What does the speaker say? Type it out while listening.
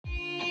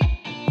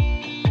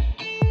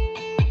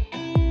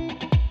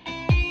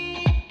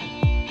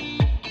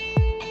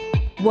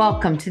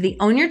Welcome to the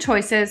Own Your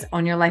Choices,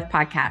 Own Your Life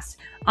podcast.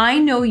 I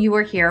know you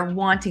are here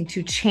wanting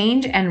to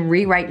change and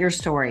rewrite your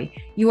story.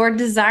 You are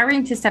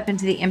desiring to step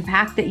into the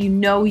impact that you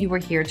know you are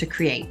here to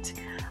create.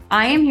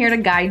 I am here to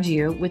guide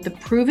you with the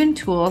proven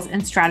tools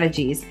and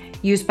strategies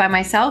used by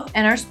myself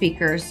and our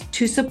speakers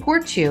to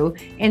support you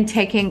in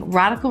taking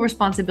radical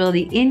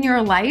responsibility in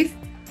your life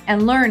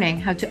and learning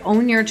how to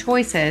own your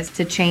choices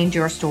to change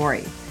your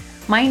story.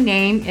 My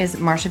name is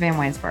Marsha Van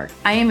Weinsberg.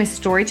 I am a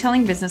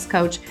storytelling business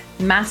coach,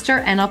 master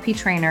NLP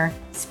trainer,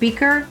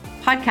 speaker,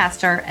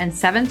 podcaster, and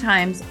 7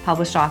 times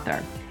published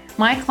author.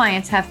 My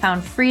clients have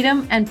found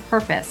freedom and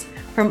purpose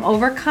from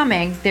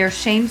overcoming their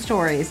shame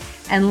stories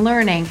and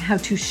learning how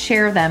to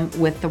share them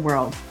with the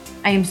world.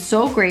 I am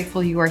so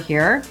grateful you are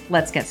here.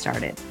 Let's get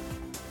started.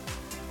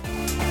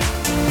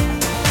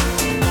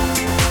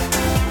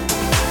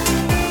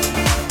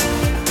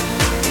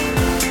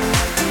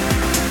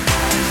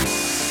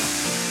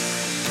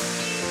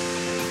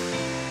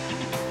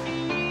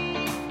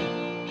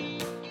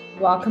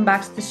 Welcome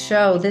back to the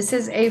show. This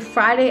is a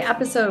Friday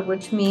episode,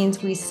 which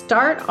means we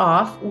start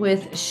off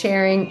with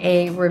sharing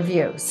a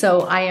review.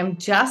 So I am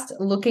just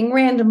looking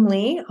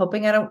randomly,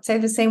 hoping I don't say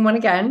the same one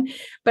again,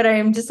 but I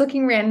am just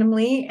looking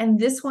randomly. And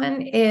this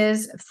one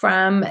is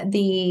from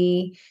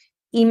the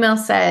email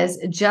says,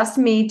 just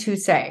me to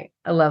say.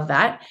 I love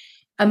that.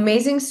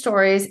 Amazing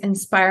stories,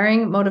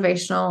 inspiring,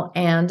 motivational,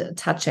 and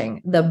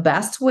touching. The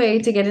best way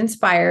to get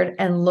inspired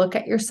and look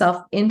at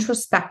yourself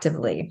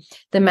introspectively.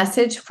 The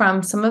message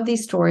from some of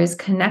these stories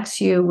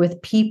connects you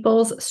with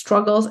people's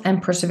struggles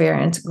and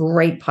perseverance.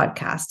 Great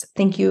podcast.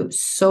 Thank you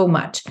so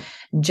much.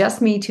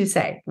 Just me to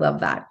say.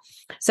 Love that.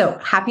 So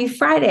happy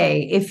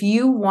Friday. If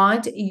you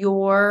want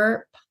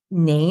your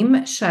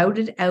name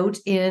shouted out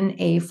in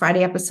a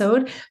Friday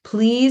episode,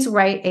 please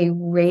write a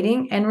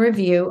rating and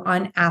review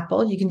on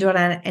Apple. You can do it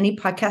on any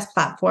podcast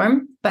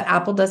platform, but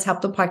Apple does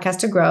help the podcast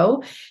to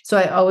grow. So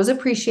I always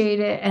appreciate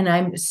it. And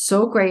I'm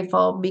so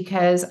grateful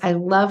because I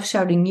love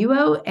shouting you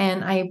out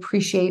and I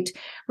appreciate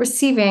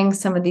receiving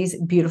some of these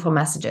beautiful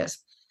messages.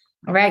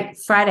 All right,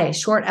 Friday,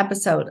 short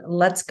episode.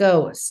 Let's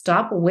go.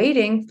 Stop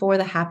waiting for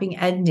the happy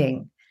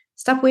ending.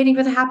 Stop waiting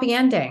for the happy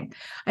ending.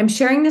 I'm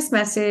sharing this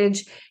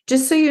message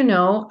just so you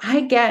know, I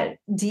get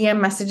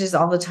DM messages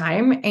all the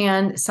time,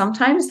 and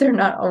sometimes they're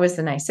not always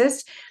the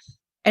nicest.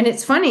 And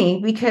it's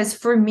funny because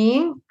for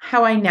me,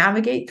 how I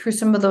navigate through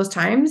some of those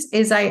times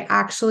is I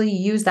actually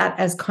use that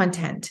as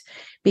content,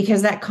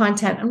 because that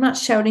content, I'm not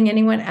shouting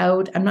anyone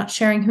out. I'm not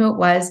sharing who it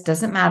was.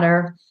 Doesn't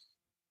matter.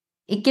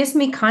 It gives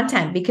me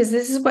content because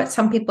this is what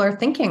some people are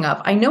thinking of.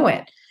 I know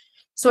it.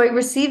 So I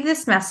received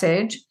this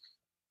message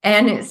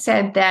and it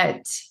said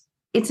that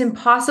it's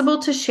impossible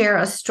to share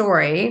a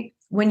story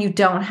when you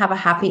don't have a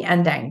happy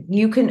ending.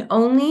 You can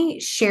only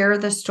share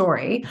the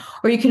story,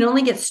 or you can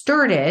only get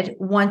started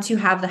once you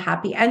have the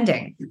happy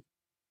ending.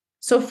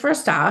 So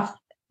first off,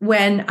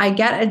 when I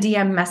get a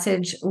DM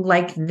message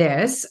like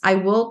this, I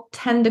will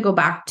tend to go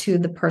back to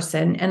the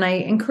person, and I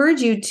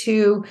encourage you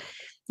to,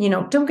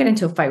 don't get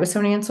into a fight with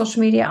somebody on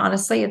social media.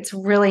 Honestly, it's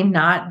really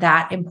not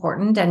that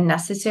important and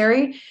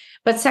necessary.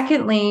 But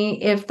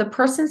secondly, if the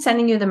person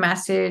sending you the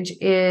message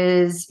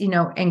is,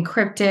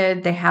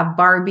 encrypted, they have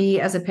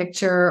Barbie as a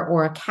picture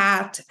or a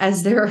cat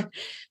as their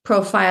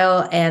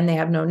profile and they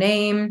have no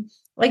name,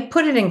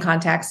 put it in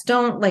context.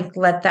 Don't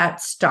let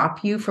that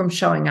stop you from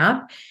showing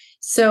up.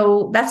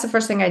 So that's the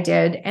first thing I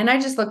did. And I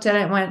just looked at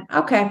it and went,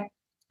 okay,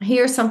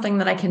 here's something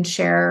that I can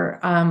share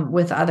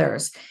with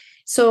others.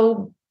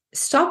 So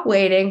stop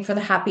waiting for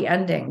the happy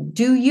ending.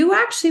 Do you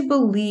actually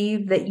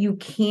believe that you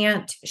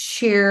can't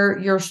share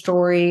your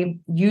story,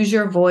 use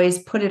your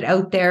voice, put it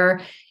out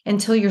there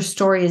until your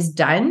story is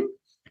done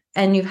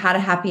and you've had a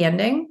happy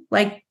ending?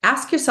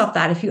 Ask yourself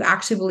that if you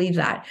actually believe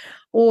that.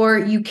 Or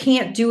you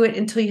can't do it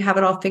until you have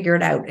it all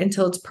figured out,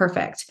 until it's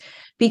perfect.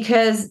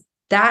 Because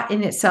that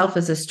in itself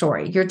is a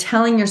story. You're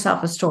telling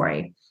yourself a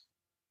story.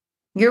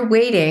 You're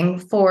waiting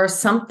for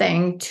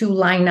something to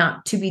line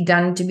up, to be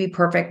done, to be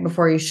perfect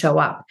before you show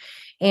up.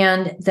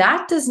 And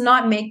that does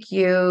not make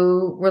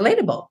you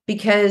relatable,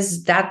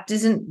 because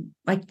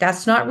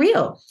that's not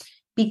real,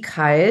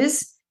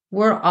 because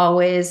we're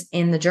always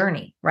in the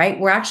journey, right?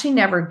 We're actually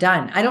never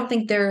done. I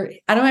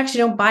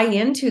don't buy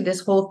into this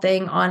whole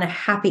thing on a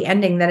happy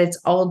ending, that it's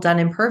all done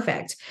and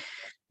perfect.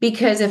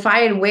 Because if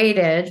I had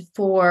waited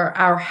for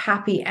our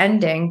happy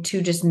ending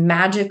to just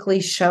magically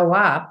show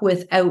up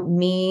without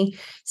me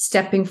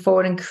stepping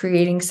forward and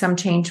creating some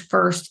change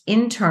first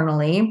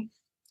internally,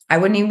 I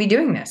wouldn't even be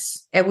doing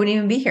this. I wouldn't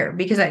even be here,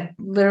 because I'd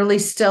literally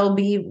still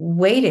be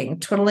waiting,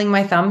 twiddling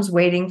my thumbs,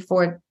 waiting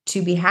for it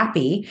to be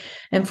happy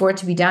and for it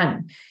to be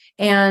done.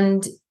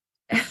 And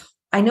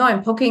I know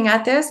I'm poking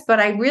at this, but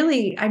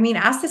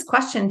ask this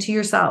question to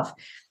yourself.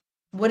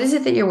 What is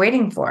it that you're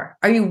waiting for?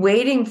 Are you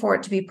waiting for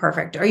it to be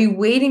perfect? Are you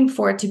waiting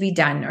for it to be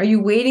done? Are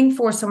you waiting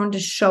for someone to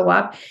show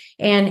up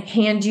and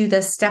hand you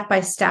the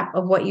step-by-step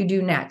of what you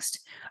do next?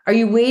 Are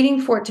you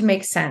waiting for it to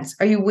make sense?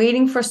 Are you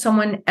waiting for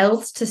someone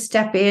else to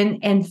step in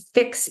and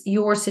fix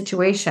your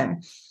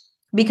situation?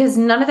 Because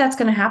none of that's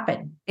going to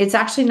happen. It's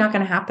actually not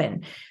going to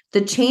happen.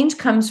 The change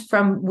comes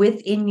from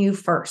within you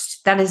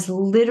first. That is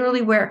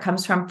literally where it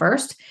comes from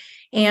first.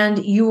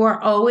 And you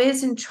are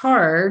always in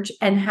charge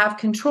and have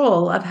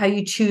control of how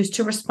you choose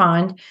to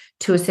respond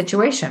to a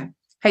situation,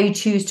 how you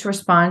choose to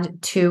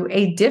respond to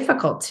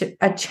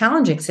a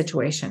challenging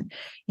situation.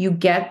 You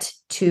get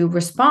to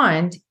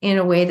respond in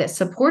a way that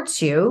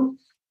supports you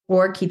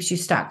or keeps you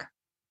stuck.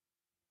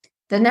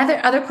 The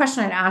other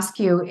question I'd ask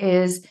you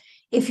is,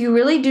 if you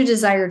really do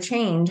desire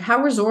change,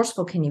 how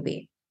resourceful can you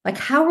be? Like,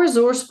 how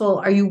resourceful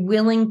are you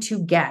willing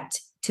to get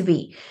to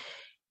be?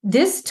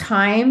 This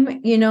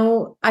time,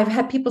 I've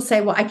had people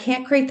say, well, I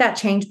can't create that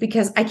change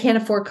because I can't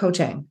afford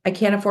coaching. I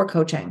can't afford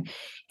coaching.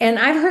 And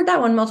I've heard that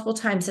one multiple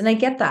times, and I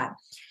get that.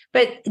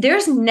 But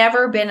there's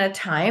never been a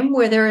time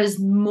where there is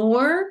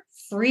more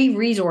free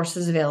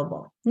resources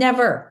available.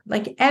 Never,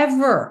 like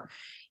ever.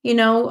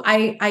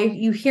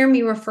 You hear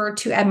me refer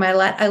to Ed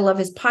Mylett. I love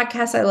his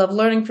podcast. I love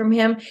learning from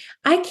him.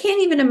 I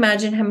can't even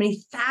imagine how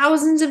many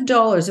thousands of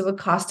dollars it would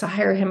cost to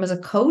hire him as a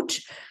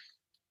coach,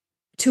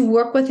 to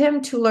work with him,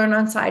 to learn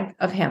on side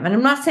of him. And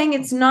I'm not saying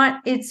it's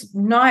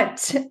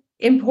not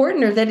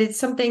important or that it's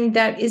something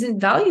that isn't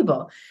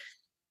valuable,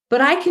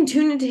 but I can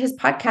tune into his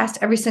podcast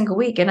every single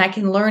week and I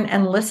can learn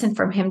and listen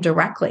from him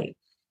directly.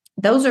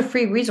 Those are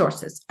free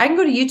resources. I can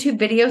go to YouTube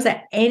videos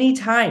at any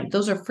time.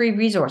 Those are free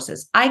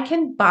resources. I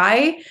can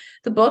buy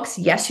the books.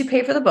 Yes, you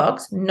pay for the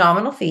books,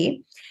 nominal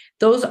fee.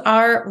 Those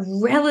are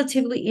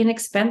relatively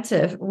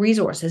inexpensive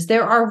resources.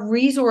 There are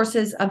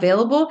resources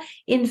available.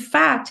 In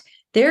fact,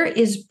 there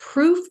is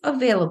proof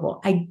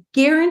available. I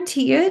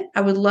guarantee it.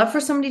 I would love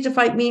for somebody to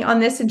fight me on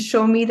this and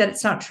show me that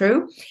it's not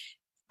true.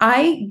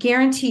 I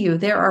guarantee you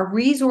there are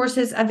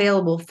resources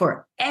available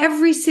for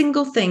every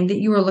single thing that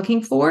you are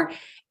looking for,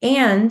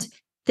 and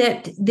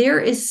that there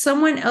is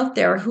someone out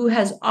there who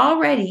has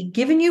already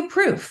given you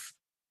proof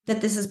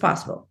that this is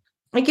possible.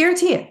 I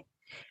guarantee it.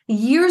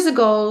 Years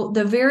ago,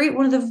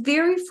 one of the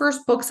very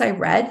first books I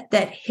read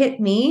that hit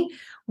me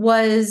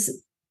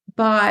was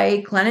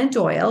by Glennon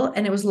Doyle,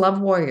 and it was Love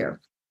Warrior.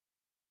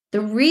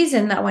 The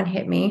reason that one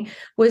hit me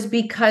was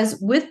because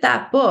with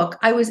that book,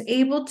 I was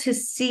able to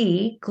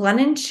see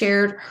Glennon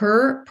shared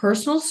her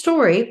personal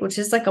story, which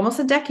is like almost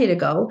a decade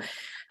ago.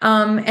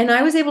 And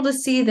I was able to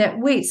see that,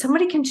 wait,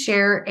 somebody can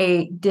share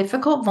a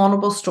difficult,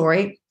 vulnerable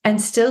story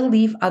and still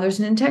leave others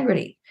in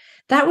integrity.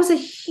 That was a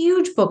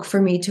huge book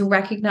for me to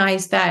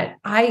recognize that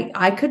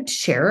I could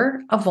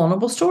share a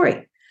vulnerable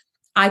story.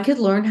 I could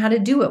learn how to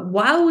do it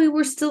while we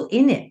were still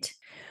in it.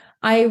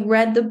 I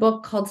read the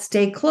book called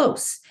Stay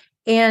Close.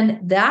 And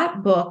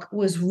that book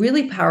was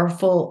really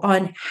powerful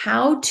on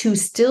how to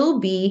still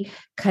be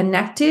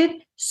connected,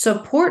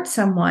 support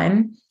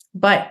someone,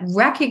 but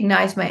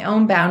recognize my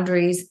own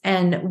boundaries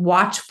and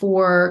watch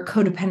for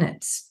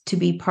codependence to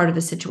be part of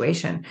the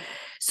situation.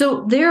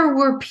 So there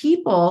were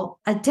people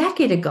a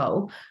decade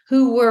ago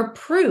who were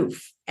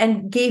proof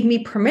and gave me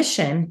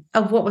permission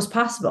of what was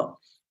possible,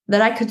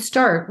 that I could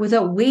start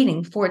without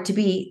waiting for it to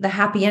be the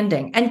happy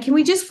ending. And can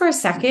we just for a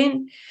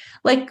second,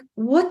 like,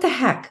 what the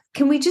heck?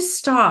 Can we just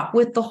stop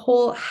with the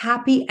whole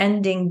happy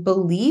ending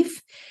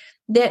belief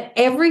that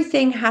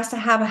everything has to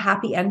have a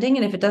happy ending?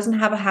 And if it doesn't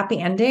have a happy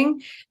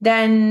ending,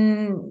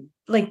 then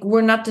like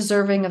we're not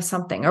deserving of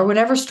something, or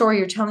whatever story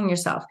you're telling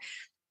yourself.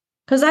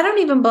 Because I don't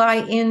even buy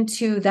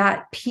into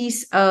that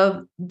piece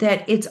of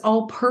that it's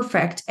all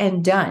perfect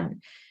and done.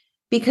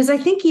 Because I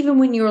think even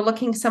when you're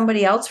looking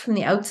somebody else from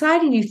the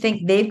outside and you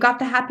think they've got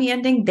the happy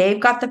ending, they've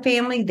got the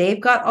family,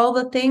 they've got all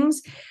the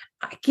things,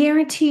 I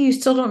guarantee you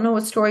still don't know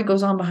what story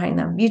goes on behind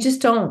them. You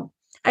just don't.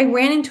 I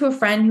ran into a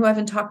friend who I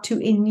haven't talked to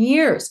in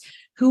years,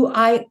 who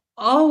I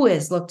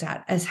always looked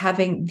at as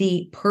having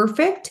the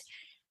perfect,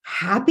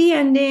 happy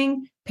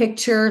ending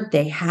picture.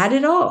 They had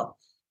it all.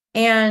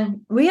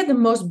 And we had the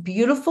most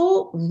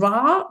beautiful,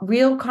 raw,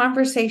 real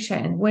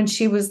conversation when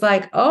she was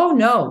like, oh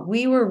no,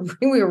 we were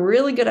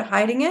really good at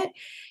hiding it.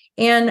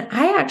 And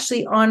I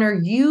actually honor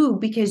you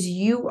because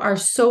you are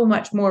so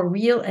much more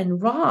real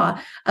and raw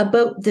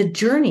about the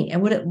journey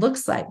and what it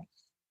looks like.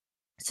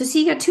 So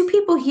see, you got two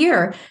people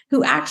here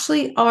who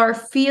actually are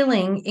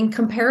feeling in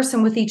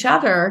comparison with each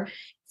other,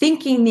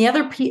 thinking the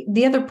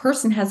other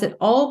person has it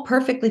all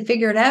perfectly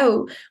figured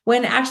out,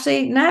 when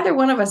actually neither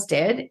one of us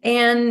did.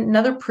 And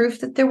another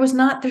proof that there's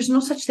no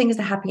such thing as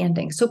a happy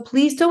ending. So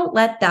please don't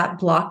let that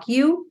block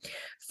you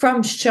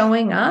from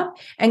showing up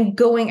and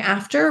going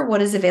after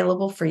what is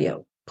available for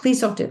you.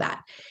 Please don't do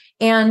that.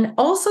 And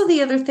also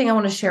the other thing I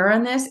want to share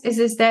on this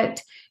is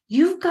that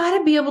you've got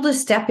to be able to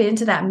step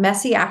into that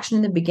messy action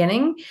in the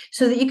beginning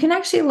so that you can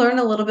actually learn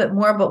a little bit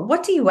more about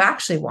what do you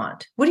actually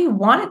want? What do you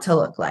want it to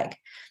look like?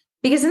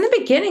 Because in the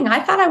beginning,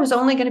 I thought I was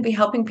only going to be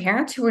helping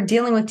parents who were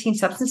dealing with teen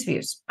substance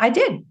abuse. I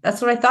did.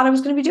 That's what I thought I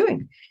was going to be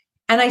doing.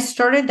 And I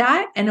started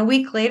that. And a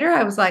week later,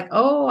 I was like,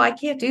 oh, I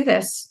can't do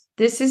this.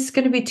 This is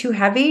going to be too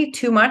heavy,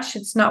 too much.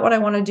 It's not what I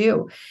want to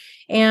do.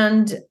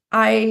 And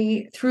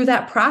I, through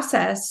that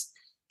process,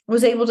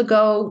 was able to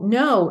go,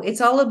 no, it's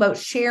all about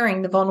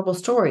sharing the vulnerable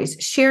stories,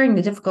 sharing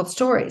the difficult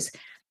stories.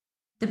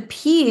 The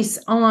piece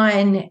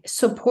on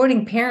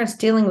supporting parents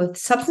dealing with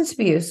substance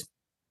abuse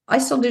I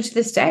still do to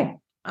this day.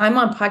 I'm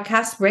on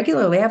podcasts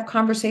regularly. I have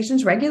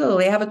conversations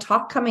regularly. I have a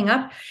talk coming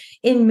up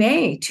in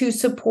May to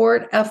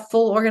support a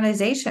full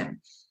organization.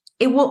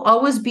 It will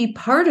always be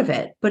part of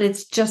it, but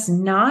it's just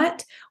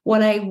not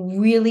what I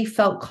really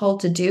felt called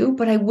to do.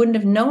 But I wouldn't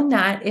have known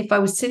that if I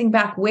was sitting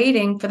back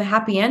waiting for the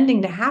happy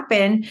ending to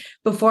happen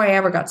before I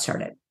ever got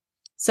started.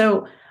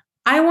 So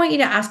I want you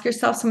to ask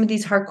yourself some of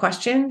these hard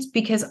questions,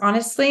 because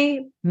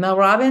honestly, Mel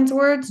Robbins'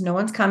 words, no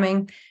one's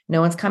coming.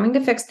 No one's coming to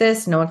fix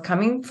this. No one's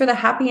coming for the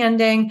happy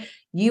ending.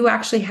 You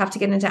actually have to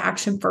get into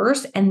action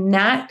first. And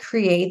that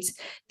creates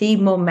the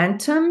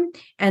momentum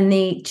and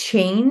the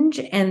change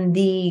and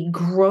the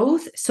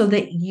growth so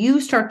that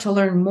you start to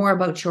learn more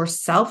about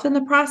yourself in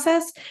the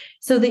process,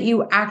 so that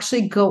you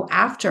actually go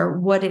after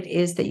what it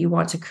is that you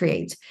want to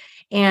create.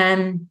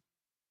 And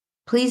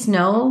please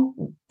know,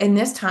 in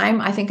this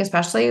time, I think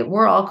especially,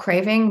 we're all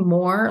craving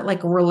more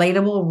like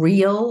relatable,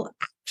 real,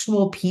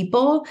 actual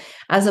people,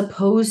 as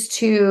opposed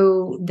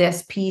to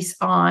this piece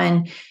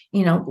on,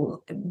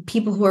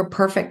 people who are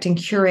perfect and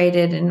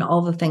curated and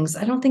all the things.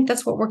 I don't think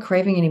that's what we're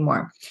craving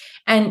anymore.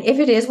 And if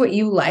it is what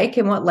you like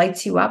and what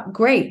lights you up,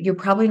 great. You're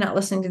probably not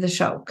listening to the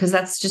show, because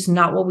that's just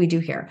not what we do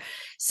here.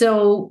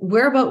 So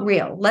we're about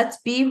real. Let's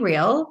be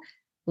real.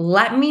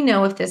 Let me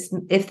know if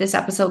this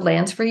episode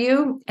lands for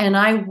you. And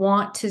I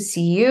want to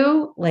see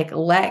you like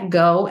let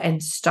go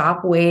and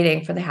stop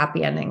waiting for the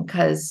happy ending,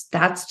 because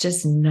that's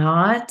just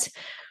not,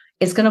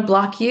 it's going to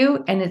block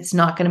you, and it's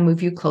not going to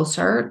move you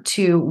closer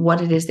to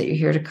what it is that you're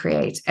here to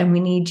create. And we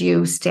need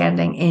you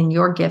standing in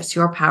your gifts,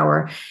 your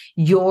power,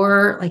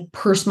 your like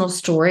personal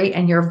story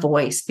and your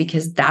voice,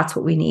 because that's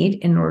what we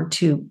need in order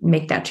to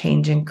make that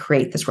change and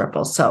create this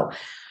ripple. So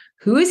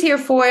who is here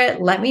for it?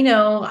 Let me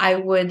know. I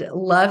would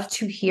love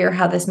to hear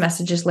how this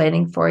message is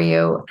landing for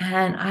you.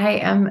 And I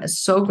am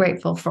so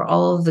grateful for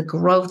all of the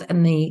growth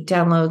and the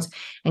downloads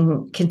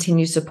and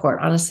continued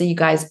support. Honestly, you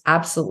guys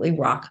absolutely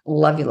rock.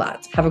 Love you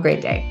lots. Have a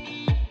great day.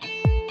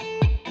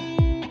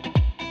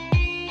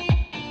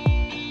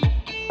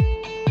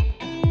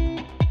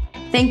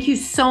 Thank you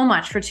so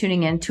much for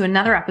tuning in to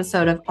another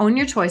episode of Own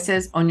Your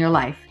Choices, Own Your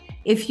Life.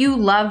 If you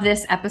love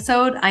this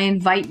episode, I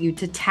invite you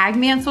to tag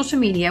me on social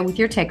media with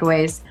your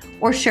takeaways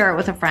or share it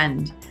with a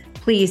friend.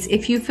 Please,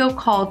 if you feel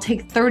called,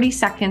 take 30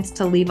 seconds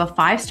to leave a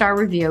 5-star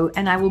review,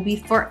 and I will be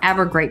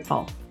forever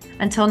grateful.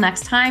 Until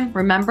next time,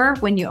 remember,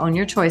 when you own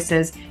your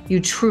choices,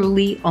 you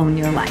truly own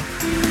your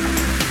life.